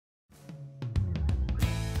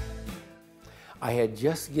I had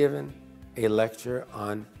just given a lecture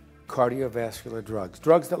on cardiovascular drugs,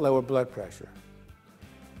 drugs that lower blood pressure.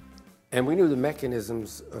 And we knew the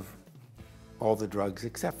mechanisms of all the drugs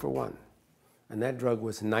except for one. And that drug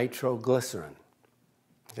was nitroglycerin.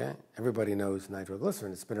 Okay? Everybody knows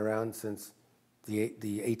nitroglycerin. It's been around since the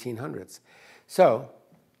 1800s. So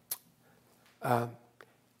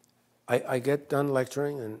I get done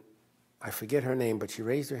lecturing, and I forget her name, but she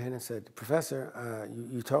raised her hand and said, "Professor,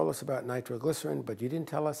 you told us about nitroglycerin, but you didn't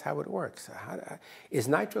tell us how it works. Is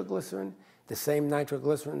nitroglycerin the same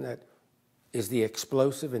nitroglycerin that is the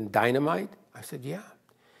explosive in dynamite?" I said, "Yeah."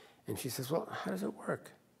 And she says, "Well, how does it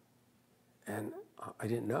work?" And I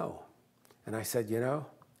didn't know. And I said,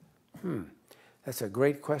 that's a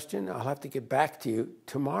great question. I'll have to get back to you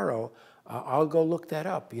tomorrow. I'll go look that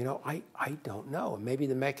up. I don't know. Maybe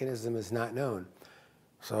the mechanism is not known.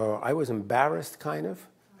 So I was embarrassed, kind of.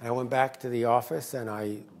 And I went back to the office, and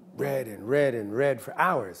I read and read and read for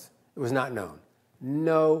hours. It was not known.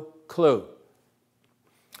 No clue.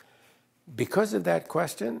 Because of that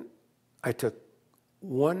question, I took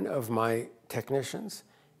one of my technicians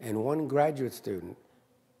and one graduate student,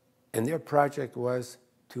 and their project was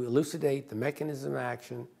to elucidate the mechanism of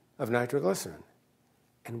action of nitroglycerin.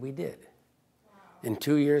 And we did. Wow. In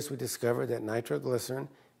 2 years, we discovered that nitroglycerin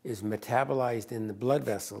is metabolized in the blood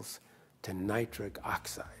vessels to nitric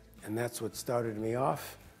oxide. And that's what started me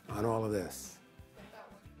off on all of this.